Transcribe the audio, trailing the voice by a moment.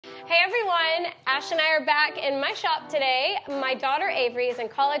Hey everyone, Ash and I are back in my shop today. My daughter Avery is in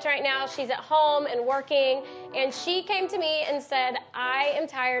college right now. She's at home and working, and she came to me and said, I am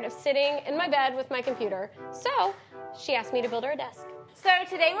tired of sitting in my bed with my computer. So she asked me to build her a desk. So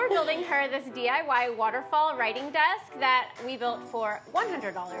today we're building her this DIY Waterfall Writing Desk that we built for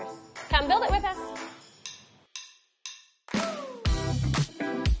 $100. Come build it with us.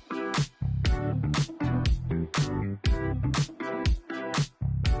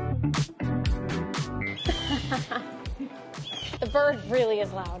 The bird really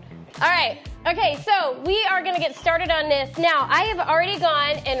is loud. All right, okay, so we are gonna get started on this. Now, I have already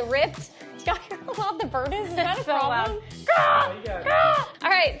gone and ripped. Y'all hear how loud the bird is? Is that a problem? All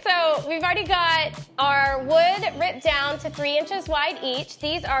right, so we've already got our wood ripped down to 3 inches wide each.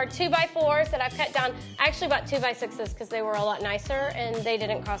 These are 2x4s that I've cut down. I actually bought 2x6s because they were a lot nicer and they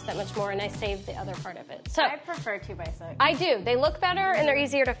didn't cost that much more, and I saved the other part of it. So I prefer 2x6. I do. They look better and they're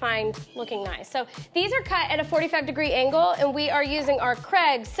easier to find looking nice. So these are cut at a 45-degree angle, and we are using our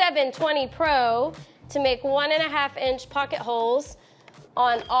Craig 720 Pro to make 1.5-inch pocket holes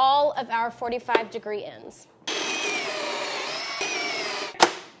on all of our 45-degree ends.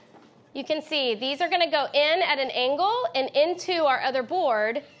 You can see these are going to go in at an angle and into our other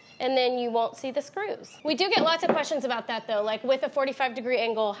board, and then you won't see the screws. We do get lots of questions about that though, like with a 45-degree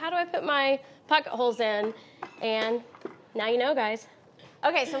angle, how do I put my pocket holes in? And now you know, guys.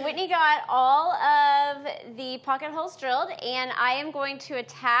 Okay, so Whitney got all of the pocket holes drilled, and I am going to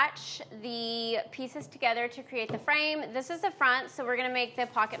attach the pieces together to create the frame. This is the front, so we're gonna make the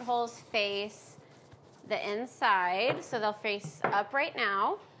pocket holes face the inside, so they'll face up right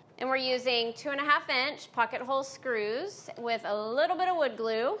now. And we're using 2.5-inch pocket hole screws with a little bit of wood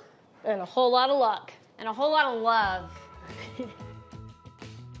glue. And a whole lot of luck. And a whole lot of love.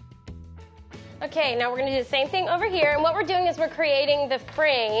 Okay, now we're gonna do the same thing over here, and what we're doing is we're creating the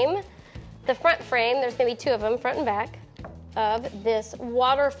frame, the front frame, there's gonna be 2 of them, front and back, of this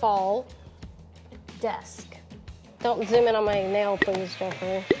Waterfall desk. Don't zoom in on my nail, please,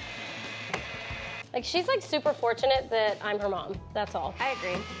 Jeffrey. Like, she's like super fortunate that I'm her mom, that's all. I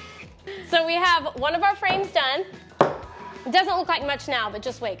agree. So we have one of our frames done. It doesn't look like much now, but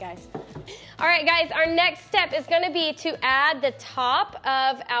just wait, guys. All right, guys, our next step is gonna be to add the top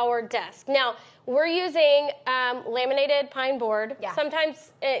of our desk. Now, we're using laminated pine board. Yeah.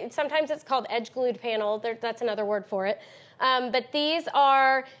 Sometimes it's called edge-glued panel. That's another word for it. But these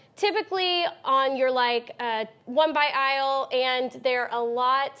are typically on your like 1-by-aisle, and they're a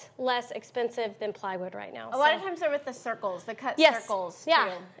lot less expensive than plywood right now. A lot of times they're with the circles, the cut yes. circles. Yeah,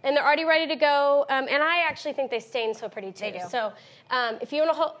 too. and they're already ready to go. And I actually think they stain so pretty too. They do. So if you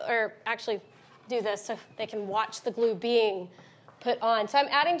want to, or actually do this so they can watch the glue being put on. So I'm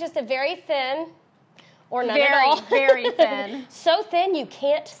adding just a very thin, or none at all. Very thin. So thin you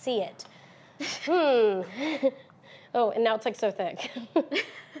can't see it. Oh, and now it's like so thick.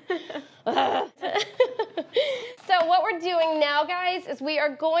 So what we're doing now, guys, is we are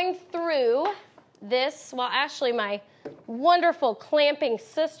going through this, while Ashley, my wonderful clamping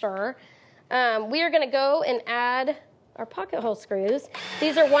sister, we are going to go and add our pocket hole screws.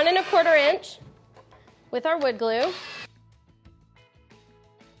 These are 1 1/4 inch with our wood glue.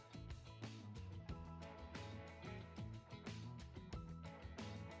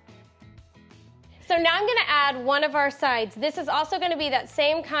 So now I'm gonna add one of our sides. This is also gonna be that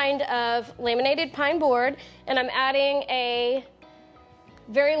same kind of laminated pine board, and I'm adding a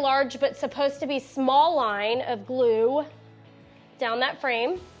very large but supposed to be small line of glue down that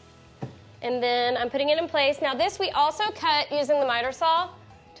frame. And then I'm putting it in place. Now this we also cut using the miter saw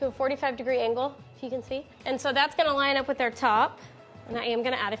to a 45-degree angle, if you can see. And so that's gonna line up with our top. And I am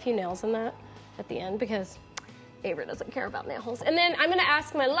gonna add a few nails in that at the end because Avery doesn't care about nail holes. And then I'm gonna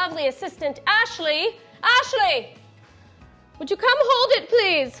ask my lovely assistant, Ashley. Ashley, would you come hold it,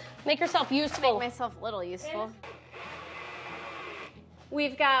 please? Make yourself useful. Make myself a little useful.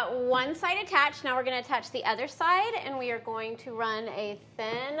 We've got one side attached. Now we're gonna attach the other side, and we are going to run a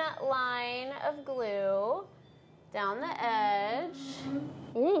thin line of glue down the edge.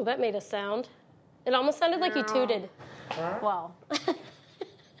 Ooh, that made a sound. It almost sounded like you tooted. Well.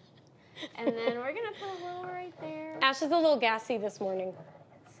 And then we're gonna put a little right there. Ash is a little gassy this morning.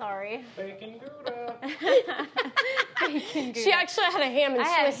 Sorry. Bacon Gouda. Bacon She actually had a ham and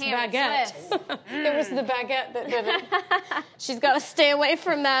Swiss baguette. Swiss. It was the baguette that did it. She's got to stay away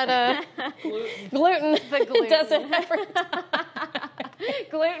from that gluten. The gluten. It doesn't ever.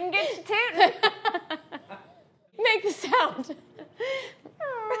 Gluten gets you tootin'. Make the sound.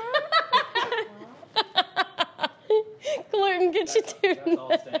 Gluten gets you tootin'.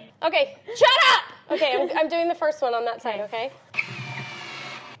 Okay, shut up! Okay, I'm doing the first one on that side, okay?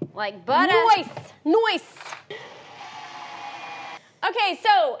 Like butter. Nice. Okay,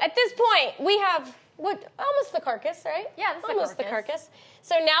 so at this point, we have almost the carcass, right? Yeah, this is almost the carcass.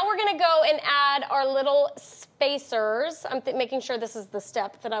 So now we're going to go and add our little spacers. I'm making sure this is the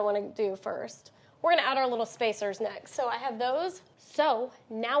step that I want to do first. We're going to add our little spacers next. So I have those. So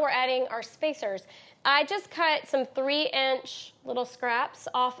now we're adding our spacers. I just cut some 3-inch little scraps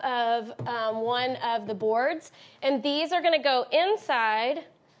off of one of the boards. And these are going to go inside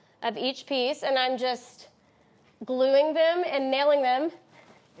of each piece. And I'm just gluing them and nailing them.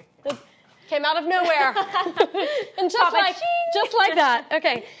 They came out of nowhere. And just like that.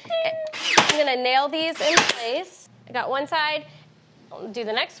 Okay. I'm going to nail these in place. I got one side. I'll do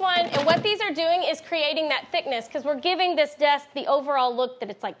the next one. And what these are doing is creating that thickness because we're giving this desk the overall look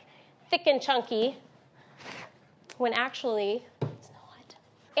that it's like thick and chunky when actually it's not.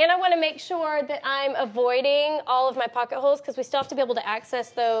 And I want to make sure that I'm avoiding all of my pocket holes because we still have to be able to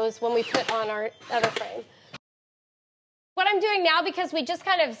access those when we put on our other frame. What I'm doing now, because we just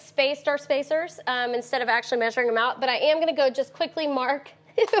kind of spaced our spacers instead of actually measuring them out, but I am going to go just quickly mark.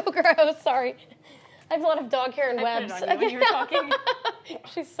 Ew, gross, sorry. I have a lot of dog hair and webs. I put it on you when you were talking.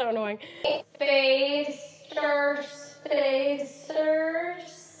 She's so annoying. Spacers.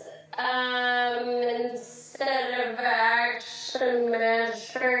 Instead of actually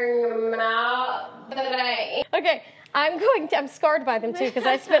measuring them out. Okay, I'm scarred by them too because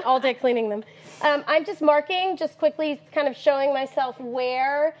I spent all day cleaning them. I'm just marking, just quickly kind of showing myself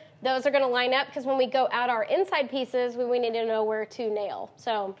where those are going to line up because when we go out our inside pieces, we need to know where to nail.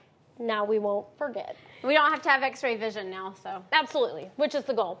 So now we won't forget. We don't have to have x-ray vision now, so. Absolutely, which is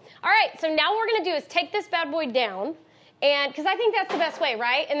the goal. All right, so now what we're going to do is take this bad boy down, and because I think that's the best way,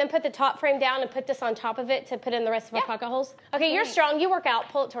 right? And then put the top frame down and put this on top of it to put in the rest of our pocket holes. Okay, you're strong. You work out.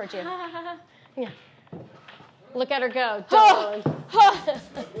 Pull it towards you. Yeah. Look at her go.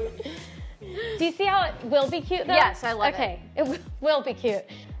 Do you see how it will be cute, though? Yes, I love it. Okay, it will be cute.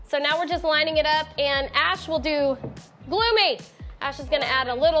 So now we're just lining it up, and Ash will do glue me. Ash is going to add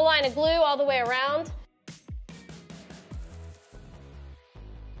a little line of glue all the way around.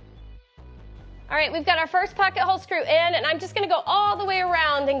 All right, we've got our first pocket hole screw in, and I'm just going to go all the way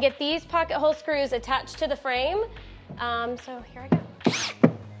around and get these pocket hole screws attached to the frame. So here I go.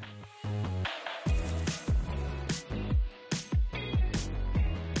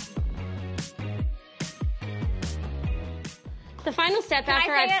 The final step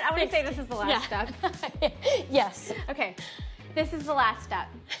after I say it? I want to say this is the last step. Yes. Okay, this is the last step.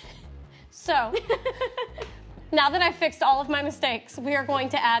 So, now that I've fixed all of my mistakes, we are going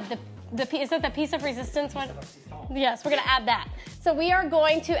to add is it the piece of resistance one? Yes, we're going to add that. So we are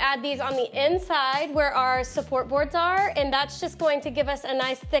going to add these on the inside where our support boards are, and that's just going to give us a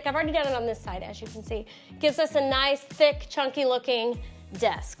nice thick, I've already done it on this side, as you can see, gives us a nice, thick, chunky looking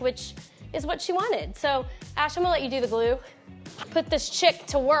desk, which is what she wanted. So, Ash, I'm going to let you do the glue. Put this chick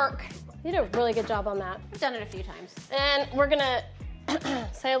to work. You did a really good job on that. I've done it a few times. And we're going to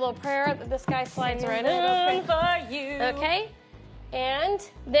say a little prayer that this guy slides right in. For you. Okay. And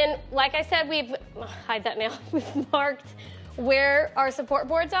then, like I said, hide that nail. We've marked where our support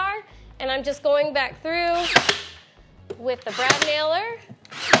boards are. And I'm just going back through with the brad nailer.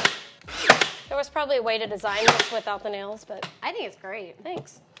 There was probably a way to design this without the nails, but I think it's great.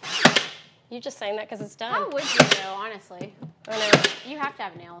 thanks. You just saying that because it's done. How would you though, honestly? I know. You have to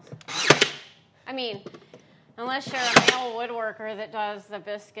have nails. I mean, unless you're a nail woodworker that does the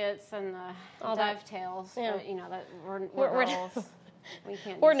biscuits and the dovetails, Yeah. but, you know, that we're We're girls. We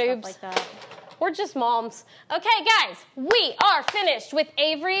can't do We're stuff noobs. like that. We're just moms. Okay, guys, we are finished with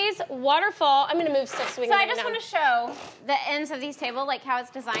Avery's Waterfall. I'm going to move 6 so we can So I get it just down. want to show the ends of these tables, like how it's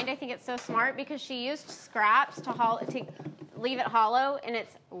designed. I think it's so smart because she used scraps to leave it hollow, and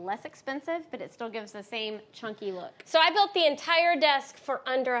it's less expensive, but it still gives the same chunky look. So I built the entire desk for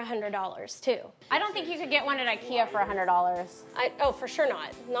under $100 too. I don't think you could get one at IKEA for $100. Oh, for sure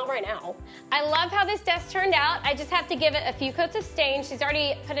not. Not right now. I love how this desk turned out. I just have to give it a few coats of stain. She's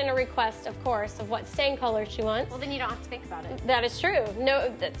already put in a request, of course, of what stain color she wants. Well, then you don't have to think about it. That is true.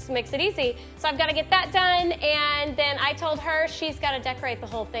 No, that makes it easy. So I've got to get that done, and then I told her she's got to decorate the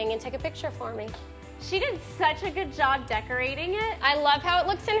whole thing and take a picture for me. She did such a good job decorating it. I love how it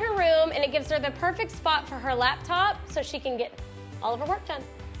looks in her room, and it gives her the perfect spot for her laptop so she can get all of her work done.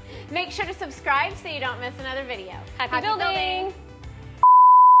 Make sure to subscribe so you don't miss another video. Happy building.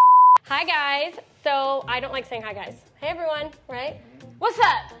 Hi, guys. So I don't like saying hi, guys. Hey, everyone, right? What's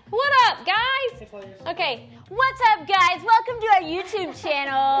up? What up, guys? Okay. What's up, guys? Welcome to our YouTube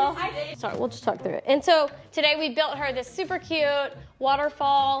channel. Sorry, we'll just talk through it. And so today we built her this super cute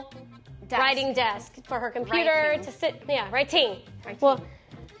waterfall writing desk for her computer to sit. Yeah, writing. Well,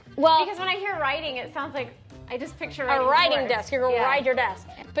 Well, because when I hear writing, it sounds like I just picture a writing board. desk. You're going to ride your desk.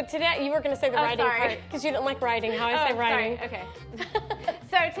 But today, you were going to say the writing part because you didn't like writing. How I say writing. Sorry. Okay.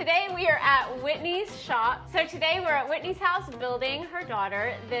 So today we are at Whitney's shop. So today we're at Whitney's house building her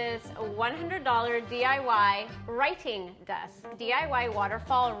daughter this $100 DIY writing desk. DIY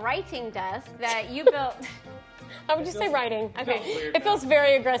waterfall writing desk that you built. How would you say writing? Okay. It feels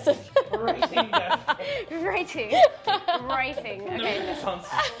very aggressive. Writing desk. Writing. Okay. Sounds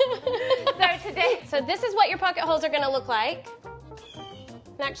So this is what your pocket holes are going to look like.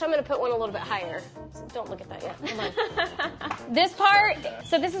 And actually, I'm going to put one a little bit higher. So don't look at that yet. Hold on. This part,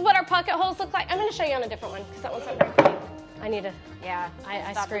 so this is what our pocket holes look like. I'm going to show you on a different one because that one's not very pretty. I need to,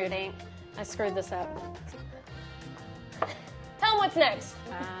 I screwed this up. Tell them what's next.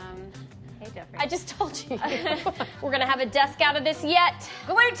 Hey, Jeffrey. I just told you. We're going to have a desk out of this yet.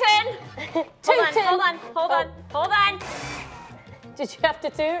 Gluten. Hold on. Did you have to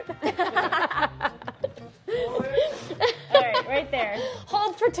toot? All right, right there.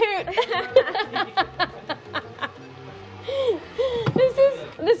 Hold for toot.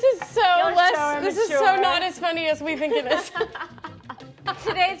 This is so not as funny as we think it is.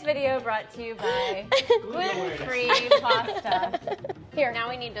 Today's video brought to you by gluten-free pasta. Here, now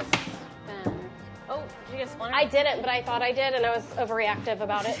we need to spin. Oh, did you just splinter? I didn't, but I thought I did, and I was overreactive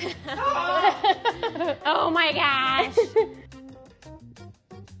about it. Oh my gosh.